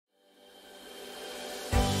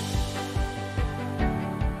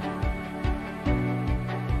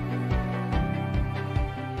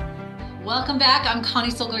Welcome back. I'm Connie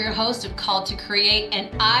Sogler, your host of Called to Create, and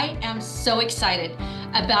I am so excited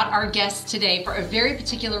about our guest today for a very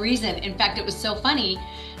particular reason. In fact, it was so funny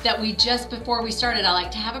that before we started, I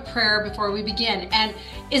like to have a prayer before we begin. And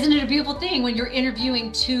isn't it a beautiful thing when you're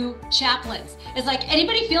interviewing two chaplains? It's like,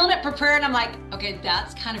 anybody feeling it for prayer? And I'm like, okay,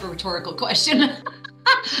 that's kind of a rhetorical question.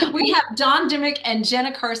 We have Dawn Dimick and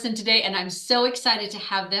Jenna Carson today, and I'm so excited to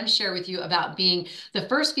have them share with you about being the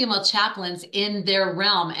first female chaplains in their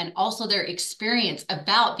realm and also their experience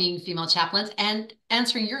about being female chaplains and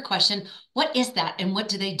answering your question, what is that and what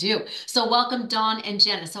do they do? So welcome, Dawn and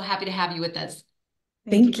Jenna. So happy to have you with us.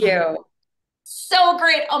 Thank you. So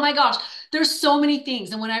great. Oh my gosh. There's so many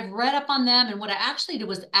things. And when I've read up on them, and what I actually did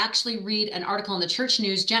was read an article in the church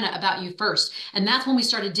news, Jenna, about you first. And that's when we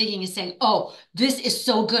started digging and saying, oh, this is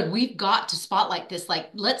so good. We've got to spotlight this.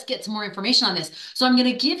 Like, let's get some more information on this. So I'm going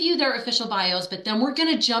to give you their official bios, but then we're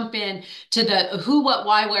going to jump in to the who, what,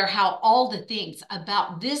 why, where, how, all the things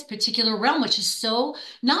about this particular realm, which is so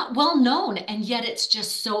not well known. And yet it's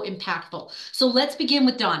just so impactful. So let's begin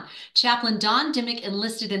with Dawn. Chaplain Dawn Dimick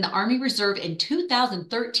enlisted in the Army Reserve in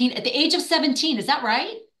 2013 at the age of 17. Is that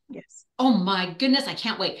right? Yes. Oh my goodness, I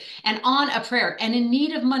can't wait. And on a prayer and in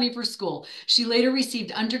need of money for school. She later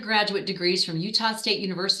received undergraduate degrees from Utah State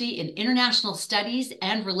University in international studies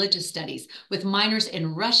and religious studies with minors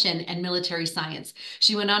in Russian and military science.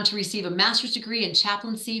 She went on to receive a master's degree in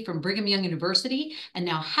chaplaincy from Brigham Young University and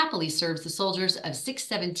now happily serves the soldiers of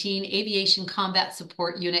 617 Aviation Combat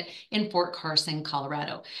Support Unit in Fort Carson,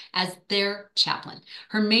 Colorado, as their chaplain.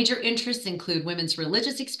 Her major interests include women's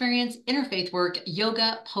religious experience, interfaith work,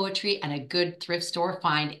 yoga, poetry, and a good thrift store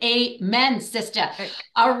find. Amen, sister.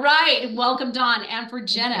 All right. Welcome, Dawn. And for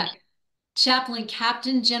Jenna, Chaplain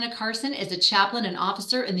Captain Jenna Carson is a chaplain and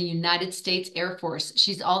officer in the United States Air Force.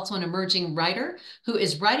 She's also an emerging writer who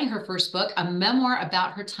is writing her first book, a memoir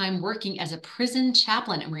about her time working as a prison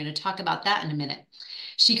chaplain. And we're going to talk about that in a minute.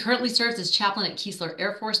 She currently serves as chaplain at Keesler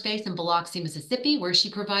Air Force Base in Biloxi, Mississippi, where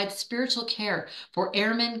she provides spiritual care for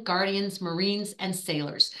airmen, guardians, Marines, and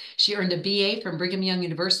sailors. She earned a BA from Brigham Young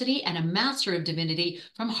University and a Master of Divinity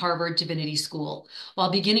from Harvard Divinity School.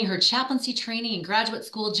 While beginning her chaplaincy training in graduate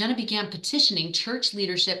school, Jenna began petitioning church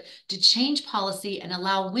leadership to change policy and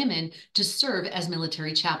allow women to serve as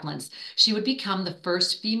military chaplains. She would become the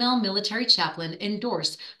first female military chaplain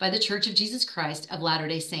endorsed by the Church of Jesus Christ of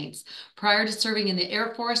Latter-day Saints. Prior to serving in the Air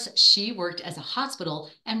Force, she worked as a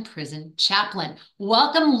hospital and prison chaplain.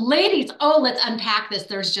 Welcome, ladies. Oh, let's unpack this.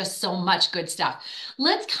 There's just so much good stuff.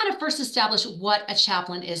 Let's kind of first establish what a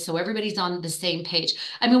chaplain is so everybody's on the same page.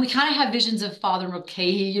 I mean, we kind of have visions of Father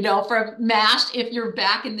Mulcahy, from MASH, if you're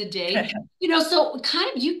back in the day. So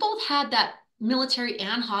kind of you both had that military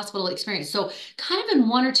and hospital experience. So kind of in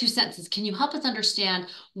one or two sentences, can you help us understand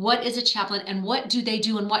what is a chaplain and what do they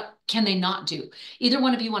do and what can they not do? Either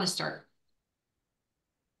one of you want to start?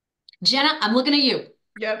 Jenna, I'm looking at you.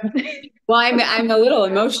 Yep. Well, I'm a little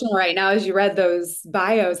emotional right now as you read those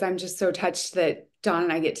bios. I'm just so touched that Dawn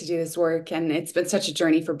and I get to do this work, and it's been such a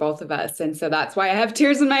journey for both of us. And so that's why I have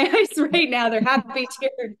tears in my eyes right now. They're happy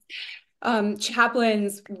tears.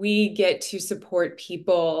 Chaplains, we get to support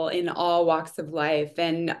people in all walks of life.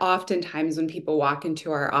 And oftentimes when people walk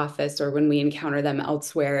into our office or when we encounter them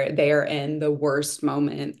elsewhere, they are in the worst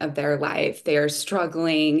moment of their life. They are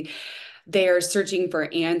struggling. They are searching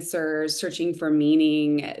for answers, searching for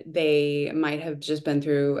meaning. They might have just been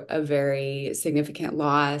through a very significant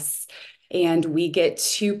loss. And we get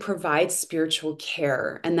to provide spiritual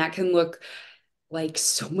care. And that can look like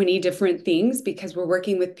so many different things because we're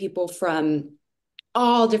working with people from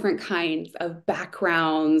all different kinds of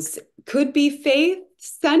backgrounds. Could be faith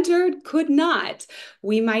centered, could not.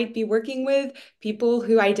 We might be working with people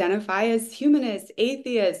who identify as humanists,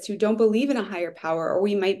 atheists, who don't believe in a higher power, or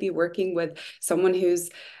we might be working with someone who's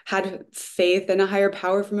had faith in a higher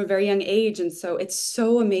power from a very young age. And so it's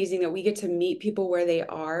so amazing that we get to meet people where they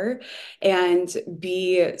are and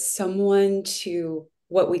be someone to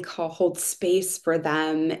what we call hold space for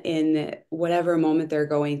them in whatever moment they're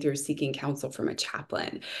going through seeking counsel from a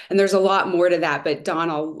chaplain. And there's a lot more to that, but Dawn,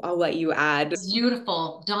 I'll let you add.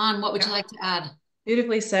 Beautiful. Dawn, what would you like to add?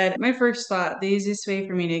 Beautifully said. My first thought, the easiest way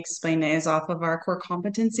for me to explain it is off of our core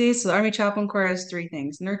competencies. So the Army Chaplain Corps has three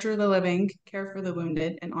things: nurture the living, care for the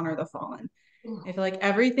wounded, and honor the fallen. Ooh. I feel like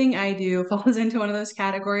everything I do falls into one of those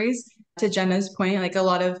categories. To Jenna's point, like a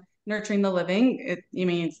lot of nurturing the living,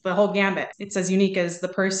 it's the whole gambit. It's as unique as the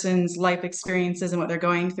person's life experiences and what they're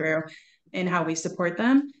going through and how we support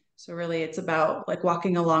them. So really it's about like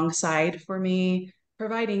walking alongside for me,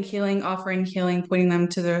 providing healing, offering healing, pointing them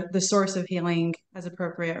to the source of healing as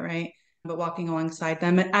appropriate, right? but walking alongside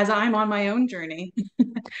them as I'm on my own journey.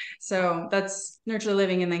 So that's nurture the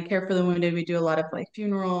living, and then care for the wounded. We do a lot of like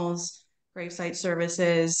funerals, gravesite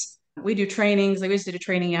services. We do trainings. Like we just did a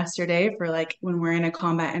training yesterday for like when we're in a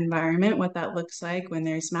combat environment, what that looks like when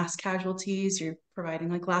there's mass casualties. You're providing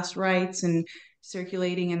like last rites and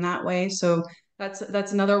circulating in that way. So that's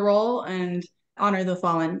another role, and honor the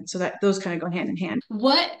fallen. So that those kind of go hand in hand.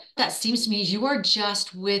 What that seems to me is you are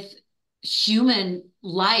just with human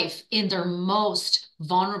life in their most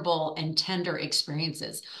vulnerable and tender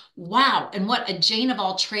experiences. Wow. And what a Jane of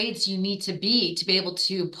all trades you need to be able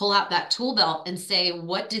to pull out that tool belt and say,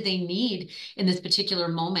 what do they need in this particular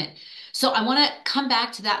moment? So I want to come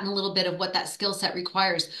back to that in a little bit of what that skill set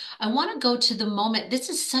requires. I want to go to the moment. This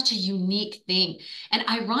is such a unique thing. And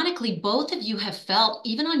ironically, both of you have felt,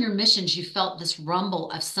 even on your missions, you felt this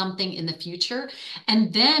rumble of something in the future.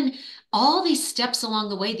 And then all these steps along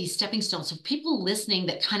the way, these stepping stones. So people listening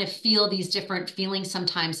that kind of feel these different feelings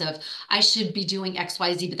sometimes of, I should be doing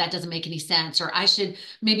XYZ, but that doesn't make any sense. Or I should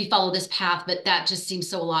maybe follow this path, but that just seems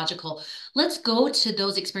so illogical. Let's go to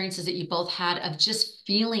those experiences that you both had of just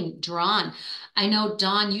feeling drawn. I know,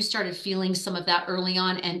 Dawn, you started feeling some of that early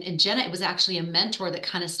on. And Jenna, it was actually a mentor that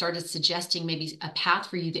kind of started suggesting maybe a path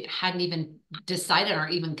for you that hadn't even decided or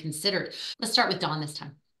even considered. Let's start with Dawn this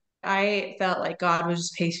time. I felt like God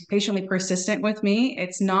was just patiently persistent with me.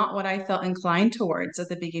 It's not what I felt inclined towards at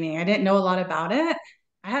the beginning. I didn't know a lot about it.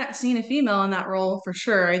 I hadn't seen a female in that role for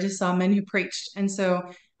sure. I just saw men who preached. And so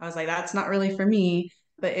I was like, that's not really for me.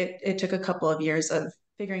 But it took a couple of years of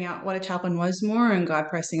figuring out what a chaplain was more, and God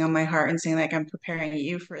pressing on my heart and saying, like, I'm preparing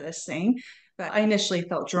you for this thing. But I initially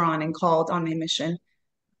felt drawn and called on my mission.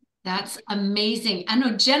 That's amazing. I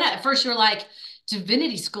know, Jenna, at first you were like,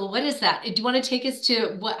 Divinity School, what is that? Do you want to take us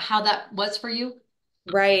to how that was for you?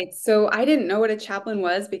 Right. So I didn't know what a chaplain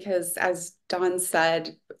was because, as Dawn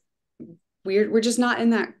said, we're just not in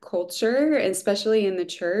that culture, especially in the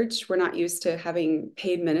church. We're not used to having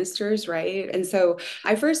paid ministers, right? And so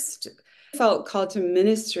I first felt called to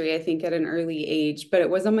ministry, I think, at an early age, but it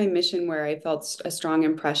was on my mission where I felt a strong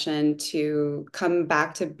impression to come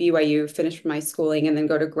back to BYU, finish my schooling, and then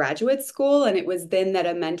go to graduate school. And it was then that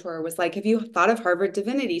a mentor was like, have you thought of Harvard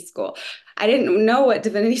Divinity School? I didn't know what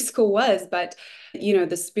divinity school was, but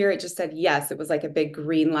the spirit just said yes. It was like a big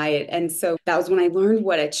green light. And so that was when I learned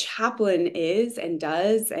what a chaplain is and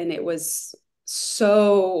does. And it was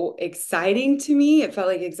so exciting to me. It felt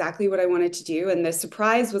like exactly what I wanted to do. And the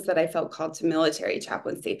surprise was that I felt called to military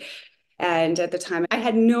chaplaincy. And at the time, I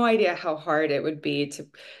had no idea how hard it would be to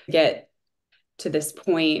get to this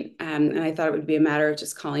point. And I thought it would be a matter of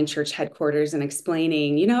just calling church headquarters and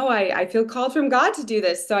explaining, I feel called from God to do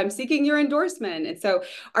this. So I'm seeking your endorsement. And so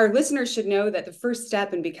our listeners should know that the first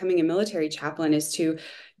step in becoming a military chaplain is to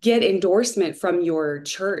get endorsement from your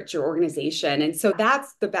church, your organization. And so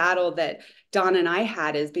that's the battle that Dawn and I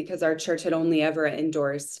had, is because our church had only ever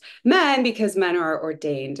endorsed men because men are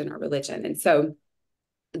ordained in our religion. And so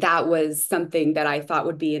that was something that I thought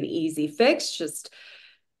would be an easy fix, just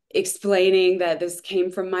explaining that this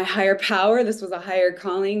came from my higher power. This was a higher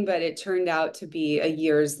calling, but it turned out to be a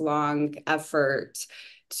years long effort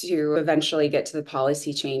to eventually get to the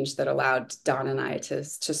policy change that allowed Dawn and I to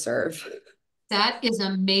serve. That is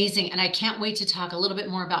amazing. And I can't wait to talk a little bit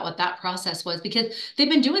more about what that process was, because they've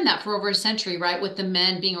been doing that for over a century, right? With the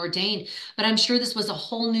men being ordained. But I'm sure this was a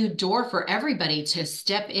whole new door for everybody to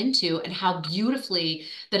step into, and how beautifully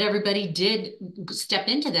that everybody did step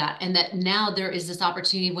into that. And that now there is this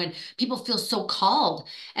opportunity when people feel so called,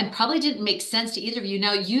 and probably didn't make sense to either of you.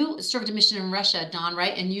 Now, you served a mission in Russia, Dawn,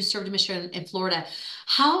 right? And you served a mission in Florida.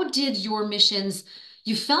 How did your missions,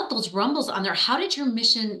 you felt those rumbles on there? How did your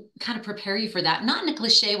mission kind of prepare you for that? Not in a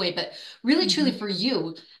cliche way, but really truly for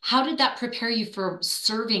you. How did that prepare you for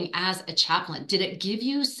serving as a chaplain? Did it give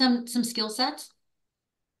you some skill sets?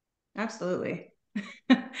 Absolutely.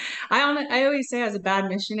 I always say I was a bad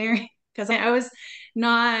missionary because I was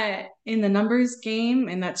not in the numbers game,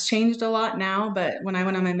 and that's changed a lot now. But when I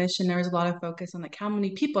went on my mission, there was a lot of focus on like, how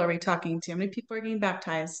many people are we talking to? How many people are getting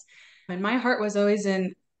baptized? And my heart was always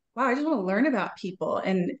in, wow, I just want to learn about people.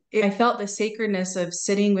 And I felt the sacredness of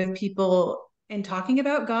sitting with people and talking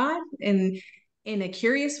about God in a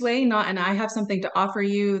curious way, not an I have something to offer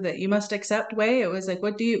you that you must accept way. It was like,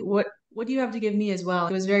 what do you have to give me as well?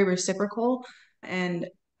 It was very reciprocal. And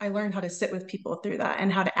I learned how to sit with people through that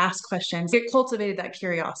and how to ask questions. It cultivated that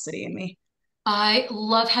curiosity in me. I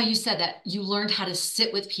love how you said that you learned how to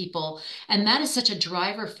sit with people. And that is such a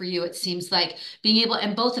driver for you, it seems like being able,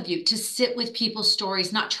 and both of you, to sit with people's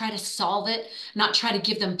stories, not try to solve it, not try to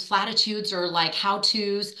give them platitudes or like how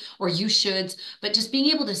to's or you shoulds, but just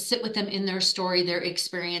being able to sit with them in their story, their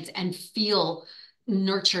experience, and feel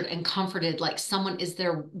nurtured and comforted, like someone is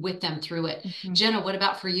there with them through it. Mhm. Jenna, what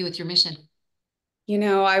about for you with your mission?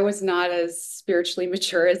 I was not as spiritually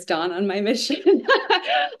mature as Dawn on my mission.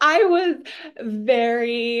 I was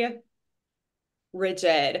very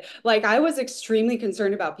rigid. Like I was extremely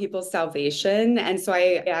concerned about people's salvation. And so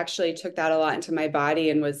I actually took that a lot into my body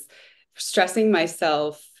and was stressing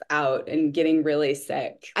myself out and getting really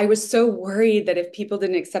sick. I was so worried that if people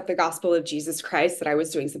didn't accept the gospel of Jesus Christ, that I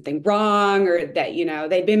was doing something wrong or that,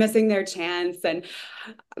 they'd be missing their chance. And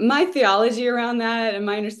my theology around that and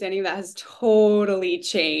my understanding of that has totally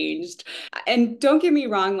changed. And don't get me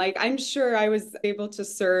wrong, like I'm sure I was able to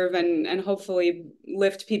serve and hopefully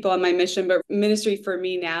lift people on my mission, but ministry for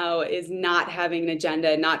me now is not having an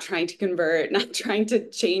agenda, not trying to convert, not trying to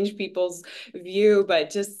change people's view, but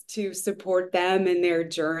just to support them in their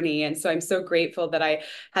journey. And so I'm so grateful that I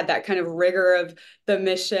had that kind of rigor of the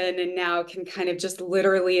mission and now can kind of just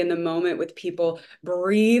literally in the moment with people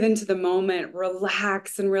breathe into the moment,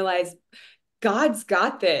 relax, and realize God's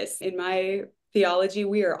got this. In my theology,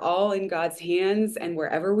 we are all in God's hands, and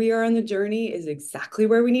wherever we are on the journey is exactly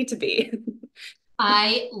where we need to be.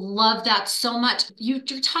 I love that so much. You're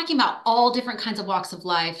talking about all different kinds of walks of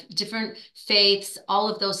life, different faiths, all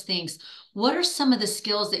of those things. What are some of the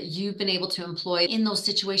skills that you've been able to employ in those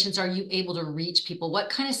situations? Are you able to reach people?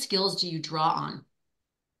 What kind of skills do you draw on?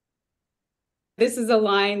 This is a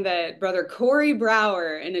line that Brother Corey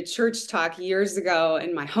Brower in a church talk years ago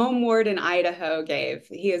in my home ward in Idaho gave.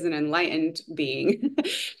 He is an enlightened being.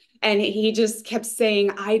 And he just kept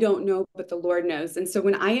saying, I don't know, but the Lord knows. And so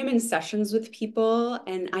when I am in sessions with people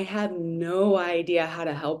and I have no idea how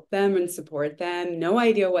to help them and support them, no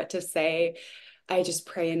idea what to say, I just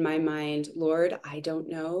pray in my mind, Lord, I don't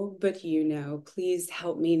know, but you know. Please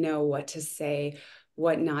help me know what to say,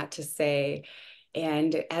 what not to say.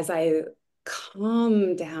 And as I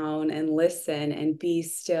calm down and listen and be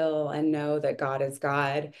still and know that God is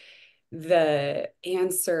God, the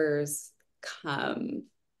answers come.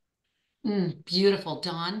 Beautiful,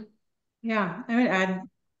 Dawn. Yeah, I would add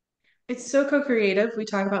it's so co-creative. We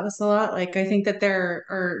talk about this a lot. Like I think that there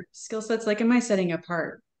are skill sets like in my setting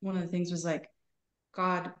apart. One of the things was like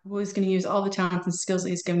God was going to use all the talents and skills that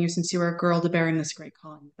he's given you since you were a girl to bear in this great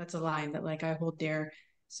calling. That's a line that like I hold dear.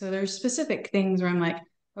 So there's specific things where I'm like,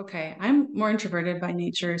 okay, I'm more introverted by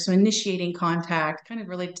nature. So initiating contact kind of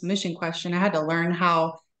related to the mission question. I had to learn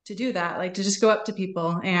how to do that, like to just go up to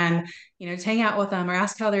people and, to hang out with them or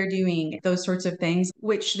ask how they're doing, those sorts of things,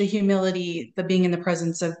 which the humility, the being in the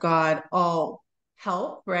presence of God all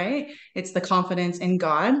help, right? It's the confidence in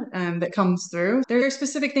God that comes through. There are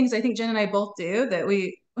specific things I think Jen and I both do that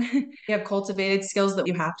we we have cultivated skills that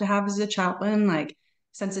you have to have as a chaplain, like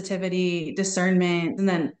sensitivity, discernment, and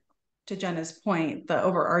then to Jenna's point, the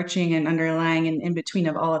overarching and underlying and in between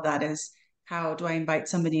of all of that is how do I invite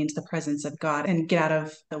somebody into the presence of God and get out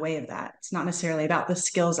of the way of that? It's not necessarily about the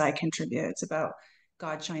skills I contribute, it's about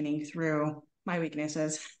God shining through my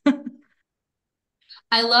weaknesses.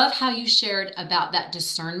 I love how you shared about that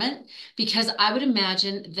discernment because I would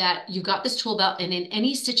imagine that you've got this tool belt, and in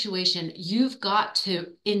any situation, you've got to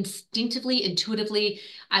instinctively, intuitively,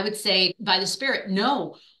 I would say by the Spirit,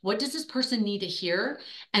 know what does this person need to hear,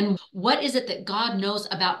 and what is it that God knows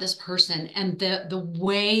about this person and the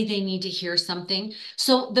way they need to hear something.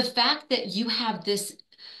 So the fact that you have this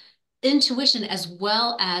intuition as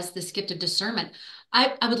well as this gift of discernment.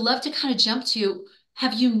 I would love to kind of jump to,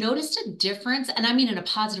 have you noticed a difference, and I mean in a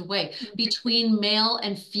positive way, between male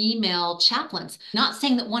and female chaplains? Not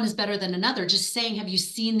saying that one is better than another, just saying, have you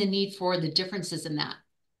seen the need for the differences in that?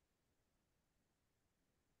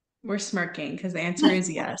 We're smirking because the answer is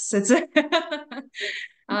yes. It's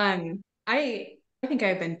I think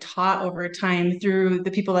I've been taught over time through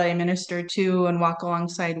the people that I minister to and walk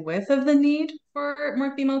alongside with of the need for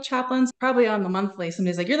more female chaplains. Probably on the monthly,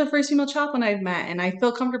 somebody's like, "You're the first female chaplain I've met, and I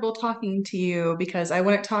feel comfortable talking to you because I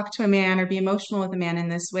wouldn't talk to a man or be emotional with a man in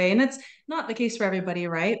this way." And it's not the case for everybody,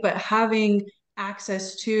 right? But having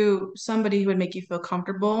access to somebody who would make you feel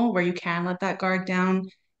comfortable, where you can let that guard down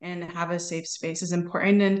and have a safe space is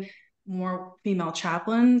important. And more female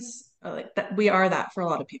chaplains, like that, we are that for a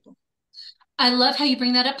lot of people. I love how you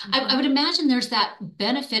bring that up. I Mhm. would imagine there's that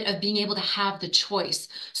benefit of being able to have the choice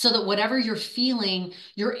so that whatever you're feeling,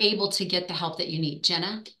 you're able to get the help that you need.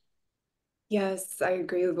 Jenna? Yes, I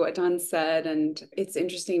agree with what Dawn said. And it's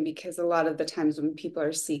interesting because a lot of the times when people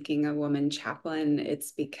are seeking a woman chaplain,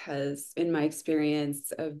 it's because, in my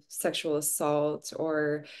experience of sexual assault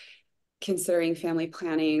or considering family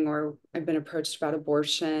planning, or I've been approached about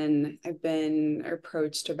abortion, I've been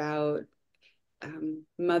approached about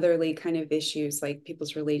motherly kind of issues like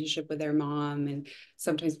people's relationship with their mom. And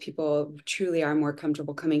sometimes people truly are more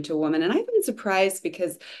comfortable coming to a woman. And I've been surprised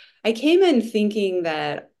because I came in thinking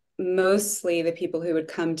that mostly the people who would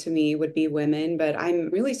come to me would be women, but I'm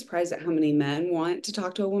really surprised at how many men want to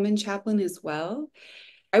talk to a woman chaplain as well.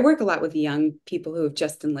 I work a lot with young people who have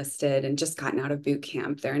just enlisted and just gotten out of boot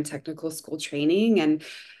camp. They're in technical school training. And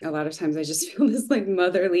a lot of times I just feel this like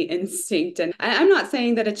motherly instinct. And I'm not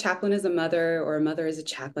saying that a chaplain is a mother or a mother is a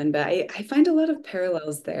chaplain, but I find a lot of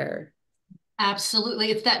parallels there.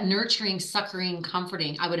 Absolutely. It's that nurturing, succoring,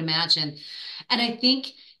 comforting, I would imagine. And I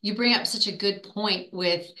think you bring up such a good point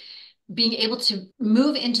with being able to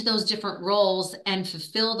move into those different roles and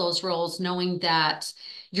fulfill those roles, knowing that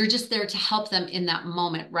you're just there to help them in that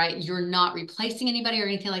moment, right? You're not replacing anybody or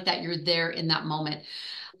anything like that. You're there in that moment.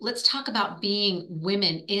 Let's talk about being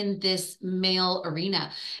women in this male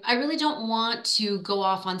arena. I really don't want to go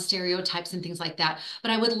off on stereotypes and things like that, but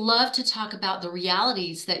I would love to talk about the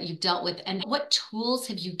realities that you've dealt with and what tools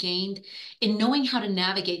have you gained in knowing how to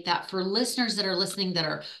navigate that for listeners that are listening that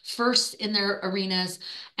are first in their arenas,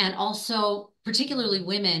 and also particularly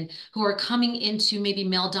women who are coming into maybe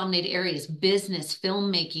male dominated areas, business,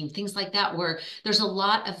 filmmaking, things like that, where there's a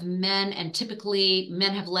lot of men and typically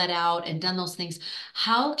men have led out and done those things.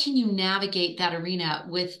 How can you navigate that arena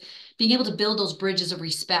with being able to build those bridges of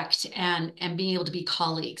respect and being able to be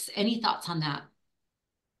colleagues? Any thoughts on that?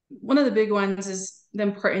 One of the big ones is the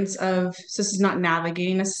importance of, so this is not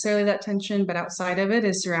navigating necessarily that tension, but outside of it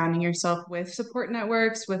is surrounding yourself with support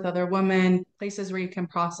networks, with other women, places where you can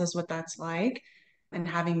process what that's like, and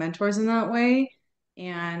having mentors in that way.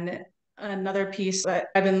 And another piece that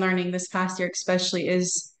I've been learning this past year, especially,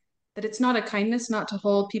 is that it's not a kindness not to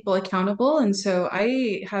hold people accountable. And so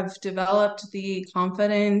I have developed the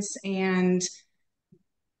confidence and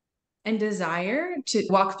desire to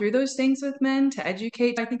walk through those things with men, to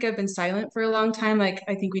educate. I think I've been silent for a long time. Like,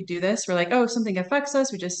 I think we do this. We're like, oh, if something affects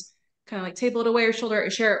us, we just kind of like table it away or shoulder it or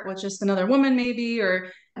share it with just another woman, maybe,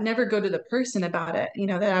 or never go to the person about it. You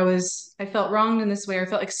know, that I felt wronged in this way or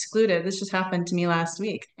felt excluded. This just happened to me last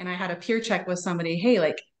week. And I had a peer check with somebody. Hey,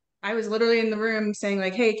 like, I was literally in the room saying,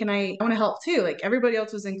 like, hey, I want to help too. Like, everybody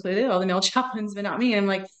else was included, all the male chaplains, but not me. And I'm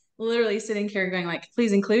like, literally sitting here going, like,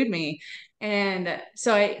 please include me. And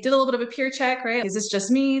so I did a little bit of a peer check, right? Is this just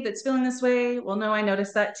me that's feeling this way? Well, no, I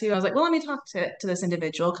noticed that too. I was like, well, let me talk to this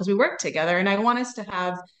individual because we work together and I want us to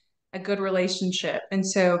have a good relationship. And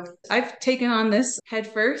so I've taken on this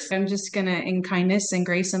head first. I'm just going to, in kindness and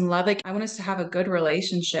grace and love, like, I want us to have a good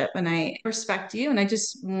relationship and I respect you and I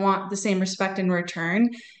just want the same respect in return.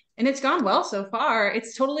 And it's gone well so far.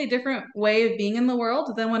 It's totally different way of being in the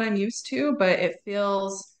world than what I'm used to, but it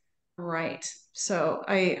feels right. So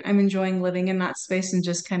I'm enjoying living in that space and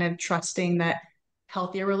just kind of trusting that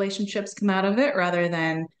healthier relationships come out of it rather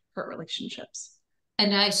than hurt relationships.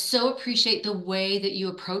 And I so appreciate the way that you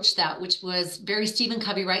approached that, which was very Stephen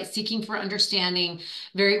Covey, right? Seeking for understanding,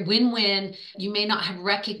 very win-win. You may not have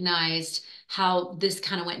recognized how this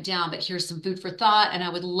kind of went down, but here's some food for thought. And I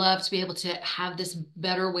would love to be able to have this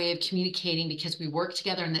better way of communicating because we work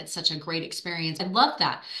together and that's such a great experience. I love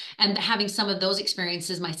that. And having some of those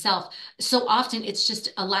experiences myself, so often it's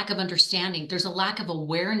just a lack of understanding. There's a lack of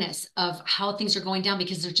awareness of how things are going down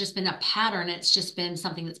because there's just been a pattern. It's just been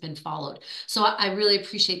something that's been followed. So I really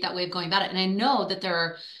appreciate that way of going about it. And I know that there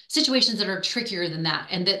are situations that are trickier than that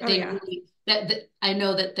and that Oh, they yeah. really that I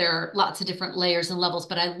know that there are lots of different layers and levels,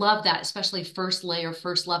 but I love that, especially first layer,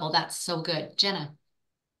 first level. That's so good. Jenna.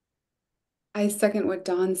 I second what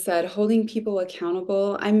Dawn said, holding people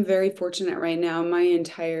accountable. I'm very fortunate right now. My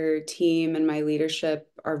entire team and my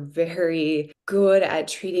leadership are very good at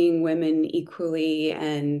treating women equally,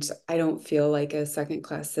 and I don't feel like a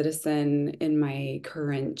second-class citizen in my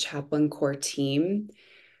current chaplain corps team.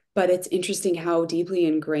 But it's interesting how deeply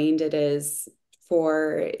ingrained it is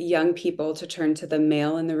for young people to turn to the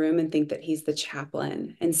male in the room and think that he's the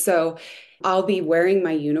chaplain. And so I'll be wearing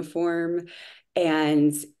my uniform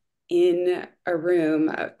and in a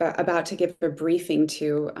room about to give a briefing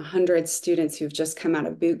to 100 students who've just come out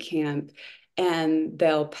of boot camp. And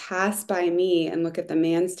they'll pass by me and look at the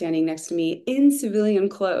man standing next to me in civilian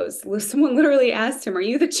clothes. Someone literally asked him, "Are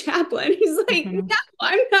you the chaplain?" He's like, Mhm. "No,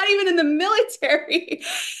 I'm not even in the military."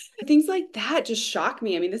 Things like that just shock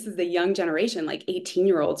me. I mean, this is the young generation, like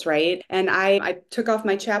 18-year-olds, right? And I took off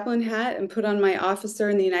my chaplain hat and put on my officer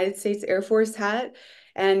in the United States Air Force hat.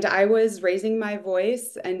 And I was raising my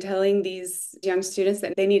voice and telling these young students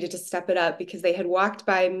that they needed to step it up because they had walked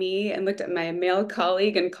by me and looked at my male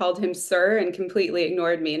colleague and called him sir and completely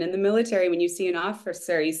ignored me. And in the military, when you see an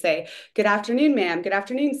officer, you say, "Good afternoon, ma'am. Good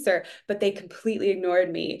afternoon, sir." But they completely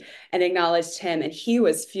ignored me and acknowledged him. And he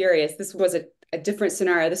was furious. This was a different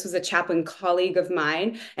scenario. This was a chaplain colleague of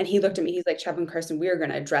mine. And he looked at me, he's like, "Chaplain Carson, we are going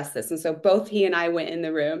to address this." And so both he and I went in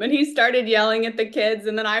the room and he started yelling at the kids.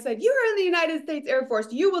 And then I said, "You are in the United States Air Force.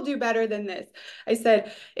 You will do better than this." I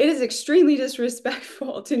said, "It is extremely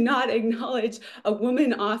disrespectful to not acknowledge a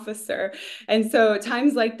woman officer." And so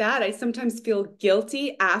times like that, I sometimes feel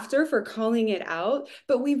guilty after for calling it out,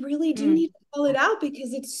 but we really do need to call it out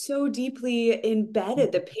because it's so deeply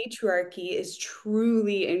embedded. The patriarchy is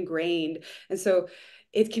truly ingrained. And so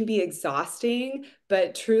it can be exhausting,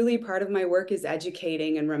 but truly part of my work is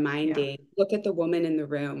educating and reminding. Look at the woman in the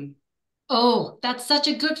room. Oh, that's such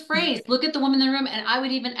a good phrase. Look at the woman in the room. And I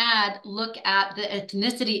would even add, look at the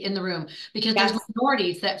ethnicity in the room because there's Yes.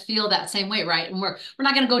 minorities that feel that same way, right? And we're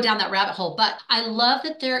not going to go down that rabbit hole, but I love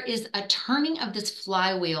that there is a turning of this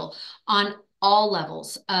flywheel on all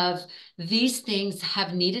levels of these things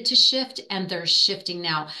have needed to shift and they're shifting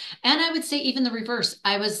now. And I would say even the reverse.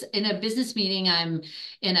 I was in a business meeting. I'm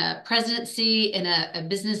in a presidency in a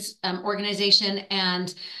business organization,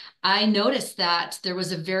 and I noticed that there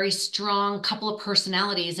was a very strong couple of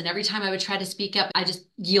personalities, and every time I would try to speak up, I just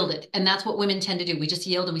yielded. And that's what women tend to do. We just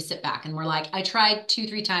yield and we sit back and we're like, I tried 2,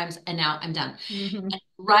 3 times and now I'm done. Mm-hmm. And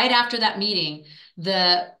right after that meeting,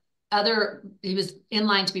 he was in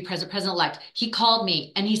line to be president-elect. He called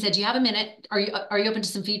me and he said, "Do you have a minute? Are you open to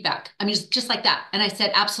some feedback?" I mean, just like that. And I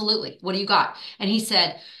said, "Absolutely. What do you got?" And he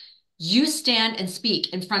said, "You stand and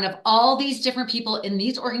speak in front of all these different people in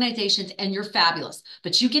these organizations and you're fabulous,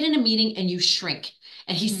 but you get in a meeting and you shrink."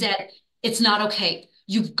 And he said, "It's not okay.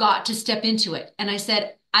 You've got to step into it." And I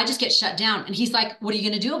said, "I just get shut down." And he's like, "What are you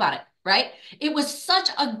going to do about it?" Right? It was such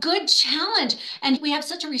a good challenge. And we have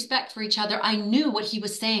such a respect for each other. I knew what he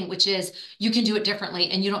was saying, which is you can do it differently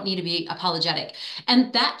and you don't need to be apologetic.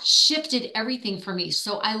 And that shifted everything for me.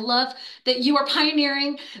 So I love that you are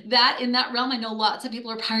pioneering that in that realm. I know lots of people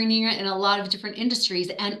are pioneering it in a lot of different industries,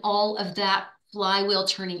 and all of that flywheel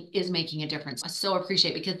turning is making a difference. I so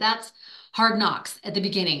appreciate it because that's hard knocks at the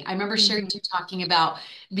beginning. I remember Sherry talking about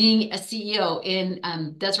being a CEO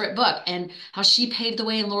in Deseret Book and how she paved the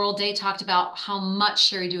way, and Laurel Day talked about how much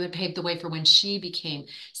Sherry Dew had paved the way for when she became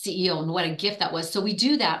CEO and what a gift that was. So we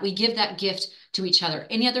do that. We give that gift to each other.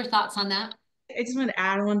 Any other thoughts on that? I just want to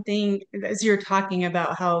add one thing as you're talking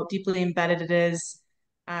about how deeply embedded it is.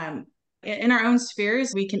 Um, in our own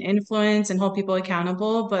spheres, we can influence and hold people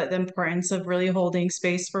accountable, but the importance of really holding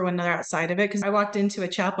space for one another outside of it. Because I walked into a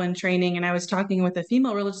chaplain training and I was talking with a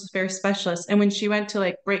female religious affairs specialist. And when she went to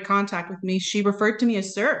like break contact with me, she referred to me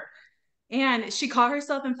as sir. And she caught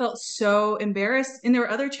herself and felt so embarrassed. And there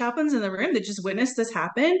were other chaplains in the room that just witnessed this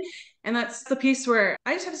happen. And that's the piece where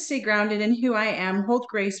I just have to stay grounded in who I am, hold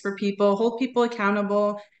grace for people, hold people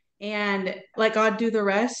accountable, and let God do the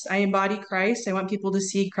rest. I embody Christ. I want people to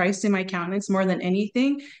see Christ in my countenance more than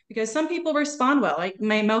anything because some people respond well. Like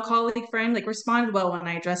my male colleague friend, like responded well when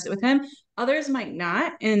I addressed it with him. Others might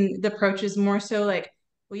not. And the approach is more so like,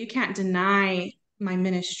 well, you can't deny my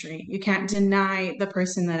ministry. You can't deny the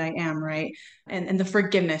person that I am, right? And the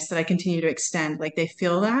forgiveness that I continue to extend. Like they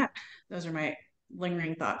feel that. Those are my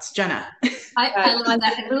lingering thoughts. Jenna. I love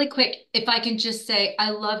that. And really quick, if I can just say,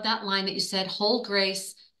 I love that line that you said, hold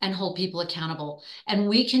grace and hold people accountable. And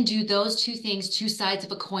we can do those two things, two sides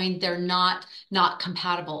of a coin. They're not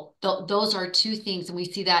compatible. Those are two things. And we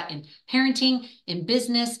see that in parenting, in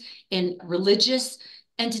business, in religious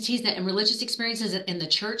entities, that in religious experiences in the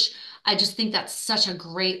church. I just think that's such a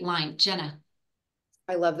great line. Jenna.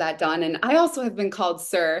 I love that, Dawn. And I also have been called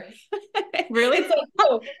sir. Really? It's like,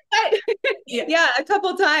 oh, what? Yeah. Yeah, a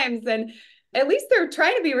couple times. And at least they're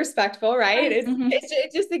trying to be respectful, right? Mhm.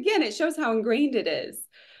 It just, again, it shows how ingrained it is.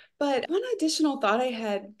 But one additional thought I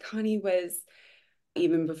had, Connie, was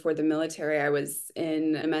even before the military, I was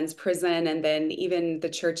in a men's prison, and then even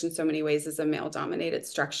the church in so many ways is a male-dominated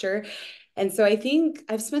structure. And so I think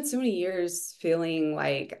I've spent so many years feeling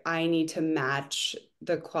like I need to match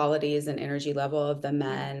the qualities and energy level of the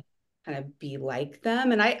men, kind of be like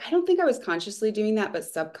them. And I don't think I was consciously doing that, but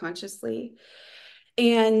subconsciously.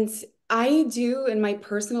 And I do in my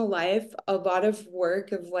personal life a lot of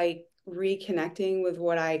work of like reconnecting with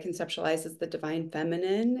what I conceptualize as the divine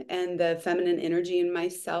feminine and the feminine energy in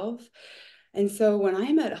myself. And so when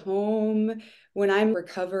I'm at home, when I'm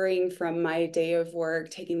recovering from my day of work,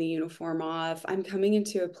 taking the uniform off, I'm coming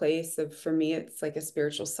into a place of, for me, it's like a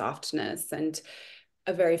spiritual softness and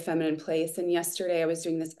a very feminine place. And yesterday I was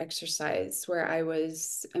doing this exercise where I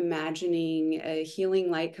was imagining a healing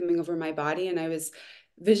light coming over my body, and I was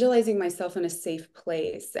visualizing myself in a safe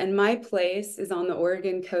place. And my place is on the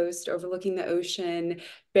Oregon coast, overlooking the ocean,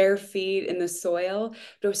 bare feet in the soil.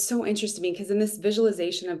 But it was so interesting to me because in this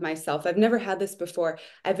visualization of myself, I've never had this before.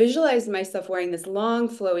 I visualized myself wearing this long,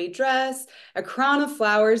 flowy dress, a crown of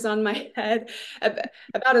flowers on my head,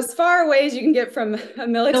 about as far away as you can get from a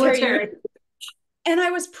military. And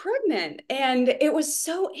I was pregnant, and it was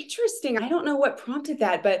so interesting. I don't know what prompted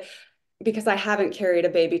that, but because I haven't carried a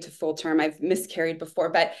baby to full term, I've miscarried before.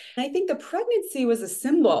 But I think the pregnancy was a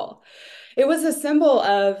symbol. It was a symbol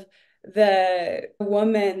of the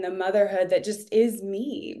woman, the motherhood that just is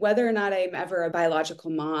me, whether or not I'm ever a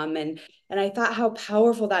biological mom. And I thought how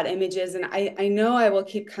powerful that image is. And I know I will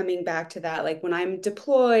keep coming back to that. Like when I'm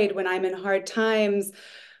deployed, when I'm in hard times,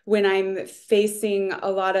 when I'm facing a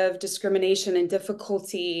lot of discrimination and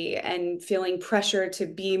difficulty and feeling pressure to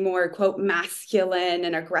be more, quote, masculine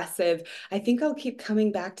and aggressive, I think I'll keep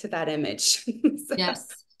coming back to that image. So. Yes,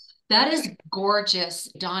 that is gorgeous.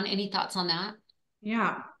 Dawn, any thoughts on that?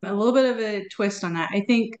 Yeah, a little bit of a twist on that. I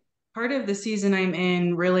think part of the season I'm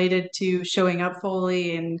in related to showing up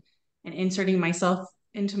fully and inserting myself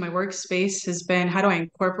into my workspace has been how do I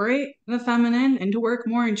incorporate the feminine into work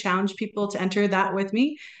more and challenge people to enter that with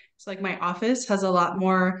me. It's like my office has a lot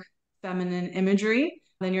more feminine imagery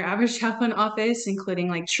than your average chaplain office, including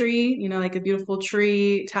like tree, like a beautiful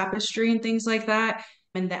tree tapestry and things like that.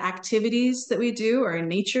 And the activities that we do are in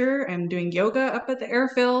nature. I'm doing yoga up at the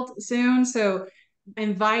airfield soon. So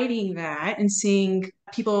inviting that and seeing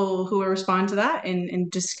people who will respond to that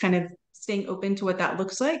and just kind of staying open to what that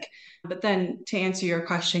looks like. But then to answer your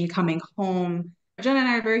question, coming home, Jenna and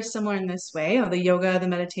I are very similar in this way. The yoga, the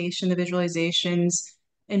meditation, the visualizations,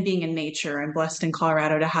 and being in nature. I'm blessed in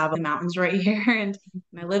Colorado to have the mountains right here. And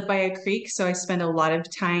I live by a creek, so I spend a lot of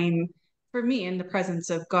time for me in the presence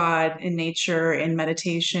of God, in nature, in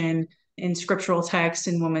meditation, in scriptural text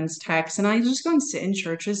and women's text. And I just go and sit in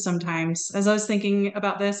churches sometimes. As I was thinking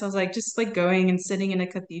about this, I was like, just like going and sitting in a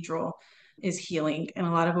cathedral is healing in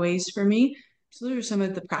a lot of ways for me. So those are some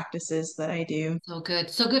of the practices that I do. So good.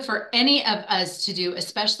 So good for any of us to do,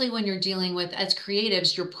 especially when you're dealing with, as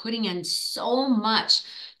creatives, you're putting in so much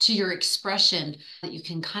to your expression that you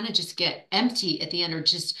can kind of just get empty at the end, or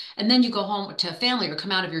just, and then you go home to a family or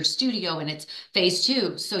come out of your studio and it's phase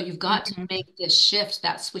two. So you've got to make this shift,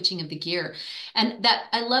 that switching of the gear. And that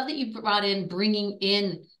I love that you brought in bringing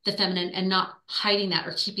in the feminine and not hiding that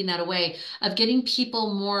or keeping that away, of getting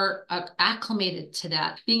people more acclimated to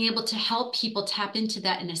that, being able to help people tap into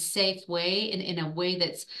that in a safe way and in a way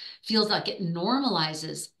that feels like it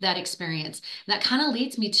normalizes that experience. And that kind of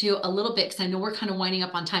leads me to a little bit, because I know we're kind of winding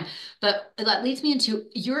up on time, but that leads me into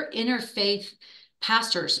your interfaith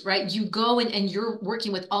pastors, right? You go and you're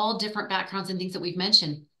working with all different backgrounds and things that we've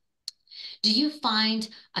mentioned. Do you find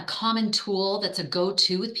a common tool that's a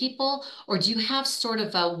go-to with people, or do you have sort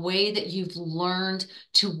of a way that you've learned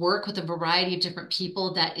to work with a variety of different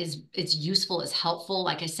people that is useful, is helpful?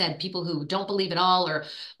 Like I said, people who don't believe at all,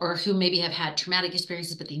 or who maybe have had traumatic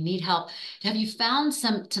experiences but they need help. Have you found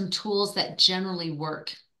some tools that generally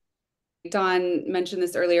work? Dawn mentioned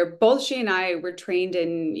this earlier. Both she and I were trained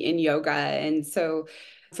in yoga. And so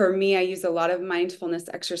for me, I use a lot of mindfulness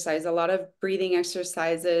exercise, a lot of breathing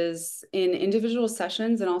exercises in individual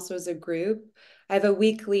sessions and also as a group. I have a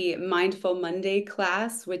weekly Mindful Monday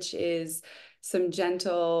class, which is some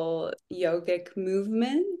gentle yogic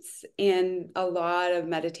movements and a lot of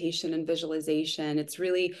meditation and visualization. It's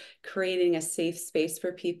really creating a safe space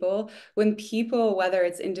for people. When people, whether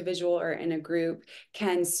it's individual or in a group,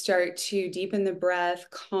 can start to deepen the breath,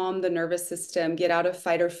 calm the nervous system, get out of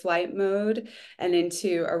fight or flight mode and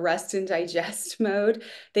into a rest and digest mode,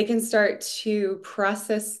 they can start to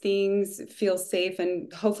process things, feel safe,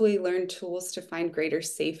 and hopefully learn tools to find greater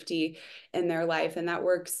safety in their life. And that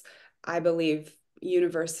works, I believe,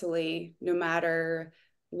 universally, no matter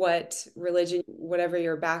what religion, whatever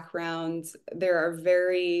your background. There are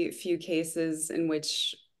very few cases in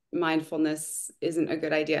which mindfulness isn't a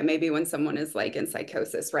good idea. Maybe when someone is like in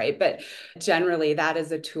psychosis, right? But generally, that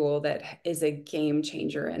is a tool that is a game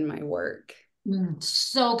changer in my work.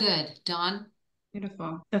 So good, Dawn.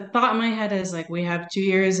 Beautiful. The thought in my head is like, we have 2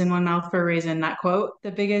 ears and one mouth for a reason. That quote,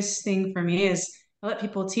 the biggest thing for me is I let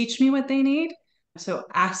people teach me what they need. So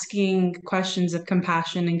asking questions of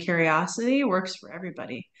compassion and curiosity works for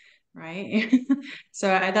everybody. right? So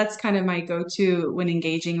that's kind of my go-to when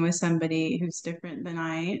engaging with somebody who's different than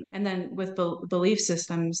I. And then with belief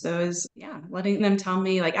systems, those, yeah, letting them tell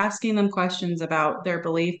me, like asking them questions about their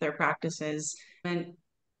belief, their practices. And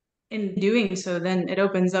in doing so, then it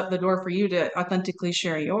opens up the door for you to authentically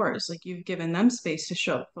share yours. Like you've given them space to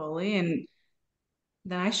show up fully, and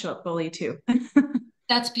then I show up fully too.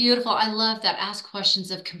 That's beautiful. I love that. Ask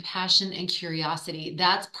questions of compassion and curiosity.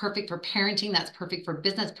 That's perfect for parenting. That's perfect for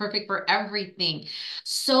business, perfect for everything.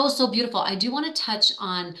 So, so beautiful. I do want to touch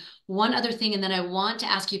on one other thing, and then I want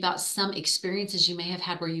to ask you about some experiences you may have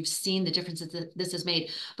had where you've seen the differences that this has made.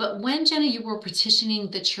 But when, Jenna, you were petitioning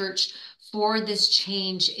the church for this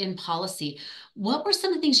change in policy, what were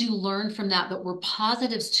some of the things you learned from that were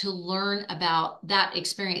positives to learn about that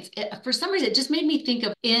experience? For some reason, it just made me think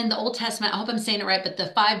of in the Old Testament, I hope I'm saying it right, but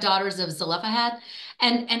the five daughters of Zelophehad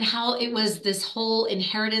and how it was this whole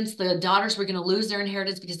inheritance. The daughters were going to lose their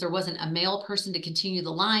inheritance because there wasn't a male person to continue the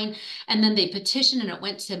line. And then they petitioned and it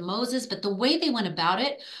went to Moses. But the way they went about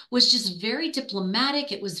it was just very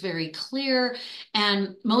diplomatic. It was very clear.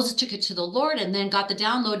 And Moses took it to the Lord and then got the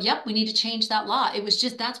download. Yep, we need to change that law. It was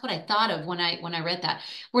just, that's what I thought of when I read that.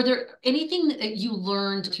 Were there anything that you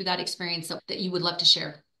learned through that experience that you would love to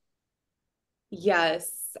share?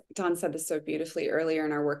 Yes. Dawn said this so beautifully earlier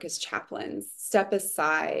in our work as chaplains. Step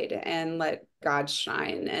aside and let God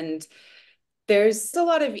shine. And there's a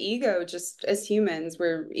lot of ego. Just as humans,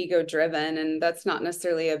 we're ego driven, and that's not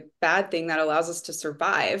necessarily a bad thing. That allows us to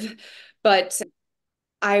survive. But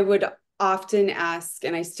I would often ask,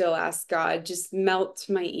 and I still ask God, just melt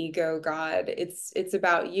my ego, God. It's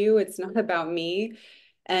about you. It's not about me.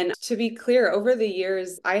 And to be clear, over the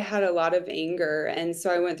years, I had a lot of anger. And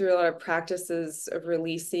so I went through a lot of practices of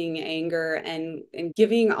releasing anger and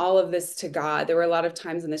giving all of this to God. There were a lot of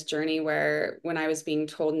times in this journey where when I was being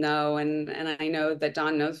told no, and I know that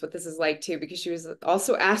Dawn knows what this is like too, because she was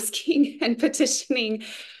also asking and petitioning.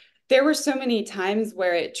 There were so many times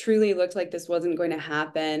where it truly looked like this wasn't going to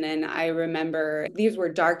happen. And I remember these were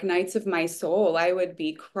dark nights of my soul. I would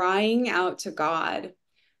be crying out to God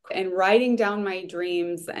and writing down my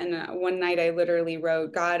dreams. And one night I literally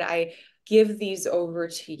wrote, God, I give these over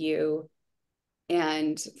to you.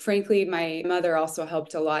 And frankly, my mother also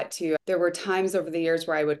helped a lot too. There were times over the years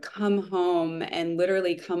where I would come home and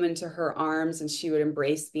literally come into her arms and she would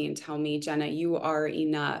embrace me and tell me, Jenna, you are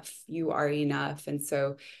enough. You are enough. And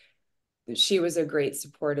so she was a great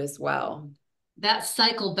support as well. That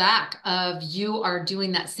cycle back of you are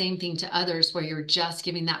doing that same thing to others where you're just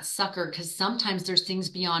giving that sucker because sometimes there's things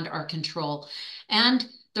beyond our control. And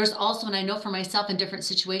there's also, and I know for myself in different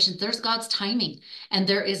situations, there's God's timing and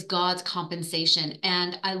there is God's compensation.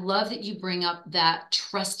 And I love that you bring up that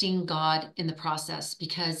trusting God in the process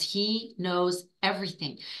because He knows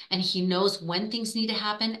everything and He knows when things need to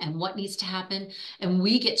happen and what needs to happen. And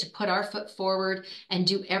we get to put our foot forward and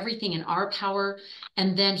do everything in our power.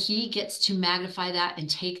 And then He gets to magnify that and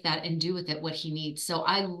take that and do with it what He needs. So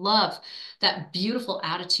I love that beautiful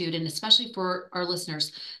attitude. And especially for our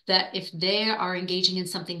listeners, that if they are engaging in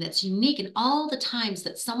something that's unique and all the times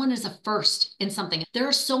that someone is a first in something, there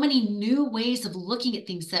are so many new ways of looking at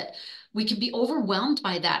things that we can be overwhelmed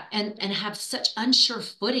by that and have such unsure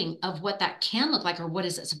footing of what that can look like or what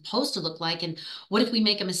is it supposed to look like. And what if we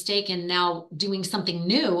make a mistake and now doing something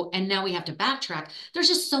new and now we have to backtrack? There's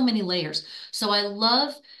just so many layers. So I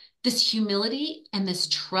love this humility and this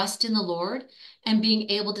trust in the Lord and being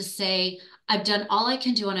able to say, I've done all I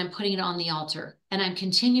can do and I'm putting it on the altar and I'm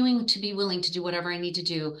continuing to be willing to do whatever I need to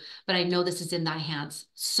do, but I know this is in thy hands.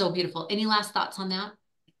 So beautiful. Any last thoughts on that?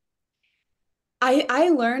 I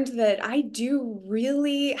learned that I do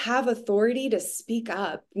really have authority to speak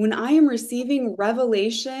up. When I am receiving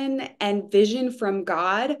revelation and vision from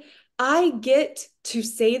God, I get to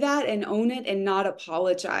say that and own it and not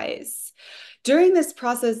apologize. During this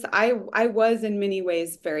process, I was in many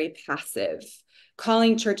ways very passive,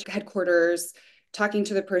 calling church headquarters, talking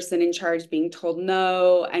to the person in charge, being told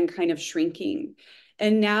no, and kind of shrinking.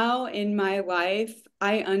 And now in my life,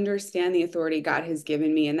 I understand the authority God has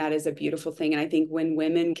given me, and that is a beautiful thing. And I think when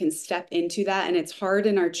women can step into that, and it's hard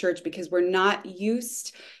in our church because we're not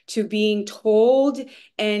used to being told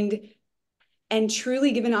and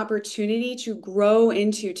truly given opportunity to grow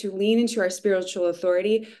into, to lean into our spiritual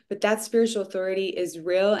authority. But that spiritual authority is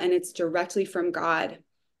real and it's directly from God.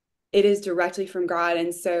 It is directly from God.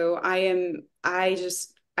 And so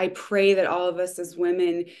I pray that all of us as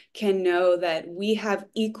women can know that we have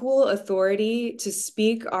equal authority to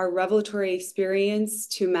speak our revelatory experience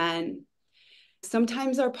to men.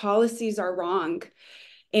 Sometimes our policies are wrong.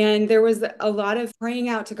 And there was a lot of praying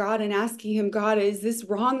out to God and asking him, God, is this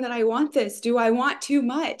wrong that I want this? Do I want too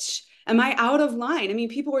much? Am I out of line? I mean,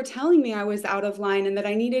 people were telling me I was out of line and that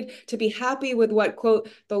I needed to be happy with what, quote,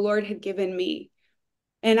 the Lord had given me.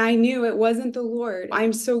 And I knew it wasn't the Lord.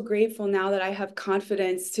 I'm so grateful now that I have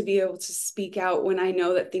confidence to be able to speak out when I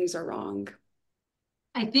know that things are wrong.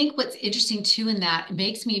 I think what's interesting too in that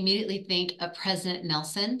makes me immediately think of President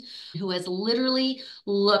Nelson, who has literally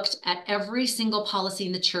looked at every single policy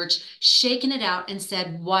in the church, shaken it out and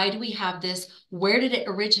said, why do we have this? Where did it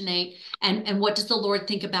originate? And what does the Lord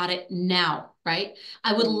think about it now? Right?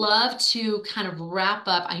 I would love to kind of wrap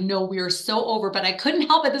up. I know we are so over, but I couldn't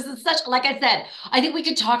help it. This is such, like I said, I think we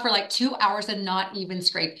could talk for like 2 hours and not even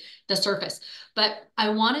scrape the surface. But I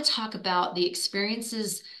want to talk about the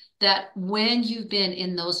experiences that when you've been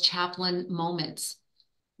in those chaplain moments,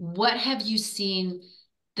 what have you seen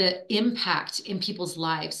the impact in people's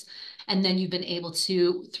lives? And then you've been able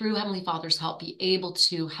to, through Heavenly Father's help, be able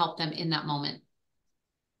to help them in that moment.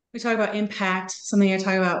 We talk about impact. Something I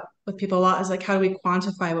talk about with people a lot is like, how do we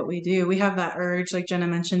quantify what we do? We have that urge, like Jenna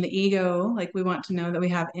mentioned, the ego, like we want to know that we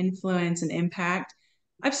have influence and impact.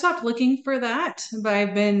 I've stopped looking for that, but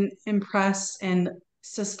I've been impressed and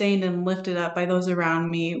sustained and lifted up by those around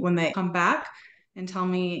me when they come back and tell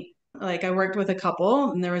me, like, I worked with a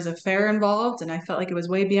couple and there was a affair involved, and I felt like it was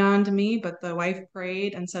way beyond me, but the wife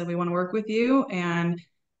prayed and said, we want to work with you. And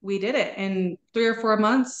we did it in 3 or 4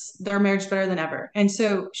 months. Their marriage better than ever. And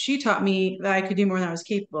so she taught me that I could do more than I was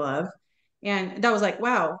capable of. And that was like,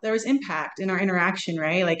 wow, there was impact in our interaction,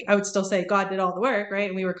 right? Like I would still say God did all the work, right?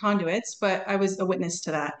 And we were conduits, but I was a witness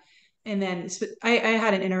to that. And then I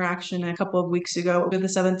had an interaction a couple of weeks ago with a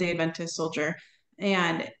Seventh-day Adventist soldier.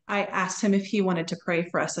 And I asked him if he wanted to pray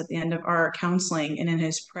for us at the end of our counseling. And in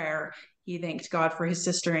his prayer, he thanked God for his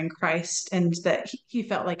sister in Christ and that he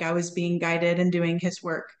felt like I was being guided and doing his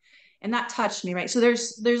work. And that touched me, right? So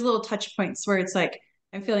there's little touch points where it's like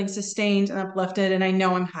I'm feeling sustained and uplifted and I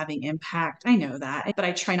know I'm having impact. I know that, but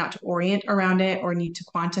I try not to orient around it or need to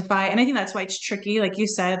quantify. And I think that's why it's tricky. Like you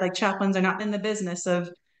said, like chaplains are not in the business of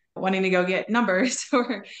wanting to go get numbers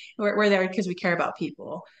or we're there because we care about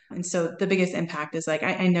people. And so the biggest impact is like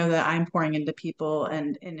I know that I'm pouring into people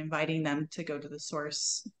and inviting them to go to the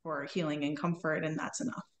source for healing and comfort, and that's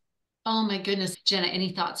enough. Oh my goodness. Jenna,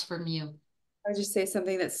 any thoughts from you? I just say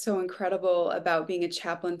something that's so incredible about being a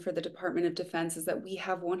chaplain for the Department of Defense is that we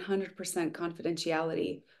have 100%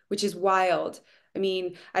 confidentiality, which is wild. I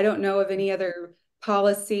mean, I don't know of any other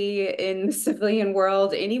policy in the civilian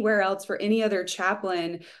world anywhere else for any other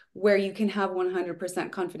chaplain where you can have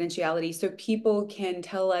 100% confidentiality. So people can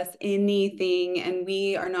tell us anything and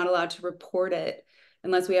we are not allowed to report it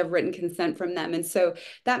unless we have written consent from them. And so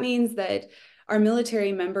that means that our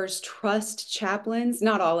military members trust chaplains.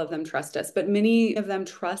 Not all of them trust us, but many of them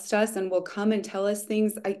trust us and will come and tell us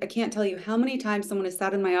things. I can't tell you how many times someone has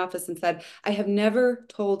sat in my office and said, I have never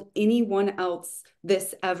told anyone else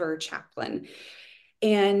this ever, chaplain.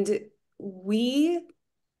 And we,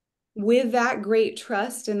 with that great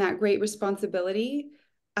trust and that great responsibility,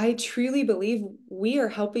 I truly believe we are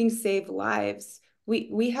helping save lives.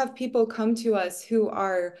 We have people come to us who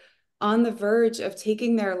are on the verge of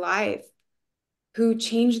taking their life, who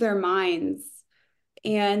change their minds.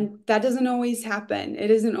 And that doesn't always happen. It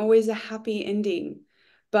isn't always a happy ending,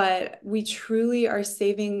 but we truly are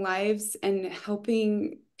saving lives and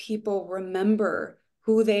helping people remember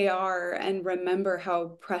who they are and remember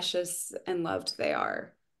how precious and loved they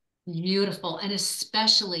are. Beautiful. And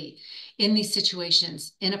especially in these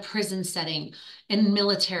situations, in a prison setting, in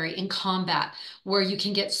military, in combat, where you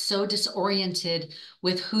can get so disoriented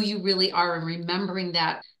with who you really are and remembering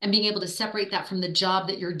that and being able to separate that from the job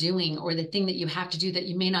that you're doing or the thing that you have to do that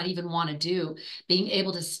you may not even want to do, being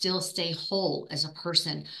able to still stay whole as a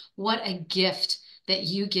person. What a gift that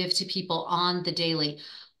you give to people on the daily.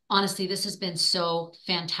 Honestly, this has been so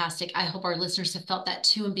fantastic. I hope our listeners have felt that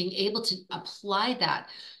too, and being able to apply that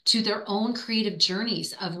to their own creative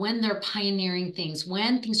journeys of when they're pioneering things,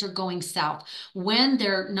 when things are going south, when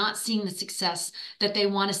they're not seeing the success that they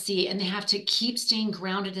want to see, and they have to keep staying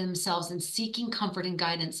grounded in themselves and seeking comfort and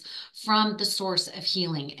guidance from the source of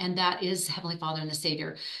healing. And that is Heavenly Father and the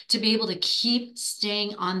Savior. To be able to keep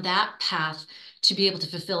staying on that path to be able to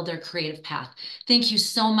fulfill their creative path. Thank you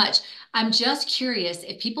so much. I'm just curious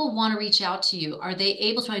if people want to reach out to you, are they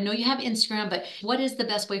able to? I know you have Instagram, but what is the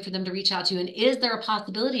best way for them to reach out to you? And is there a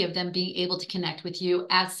possibility of them being able to connect with you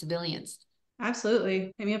as civilians?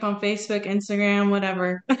 Absolutely. Hit me up on Facebook, Instagram,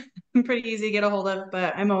 whatever. I'm pretty easy to get a hold of,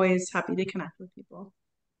 but I'm always happy to connect with people.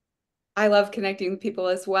 I love connecting with people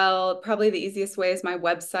as well. Probably the easiest way is my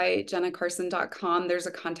website, jennacarson.com. There's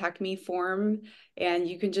a contact me form, and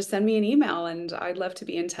you can just send me an email, and I'd love to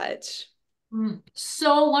be in touch.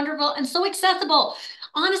 So wonderful and so accessible.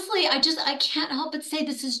 Honestly, I can't help but say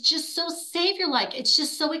this is just so savior-like. It's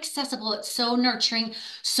just so accessible. It's so nurturing,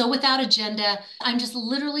 so without agenda. I'm just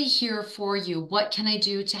literally here for you. What can I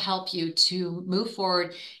do to help you to move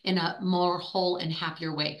forward in a more whole and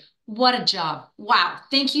happier way? What a job. Wow.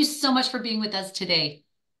 Thank you so much for being with us today.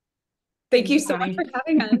 Thank you Thanks, so much Connie. for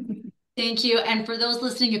having us. Thank you. And for those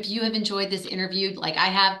listening, if you have enjoyed this interview like I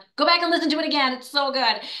have, go back and listen to it again. It's so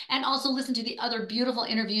good. And also listen to the other beautiful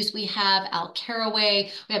interviews. We have Al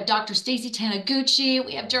Caraway, we have Dr. Stacy Taniguchi,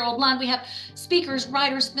 we have Gerald Lund, we have speakers,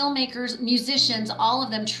 writers, filmmakers, musicians, all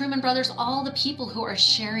of them, Truman Brothers, all the people who are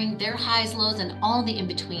sharing their highs, lows, and all the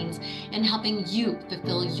in-betweens and helping you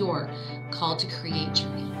fulfill your call to create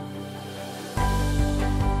journey.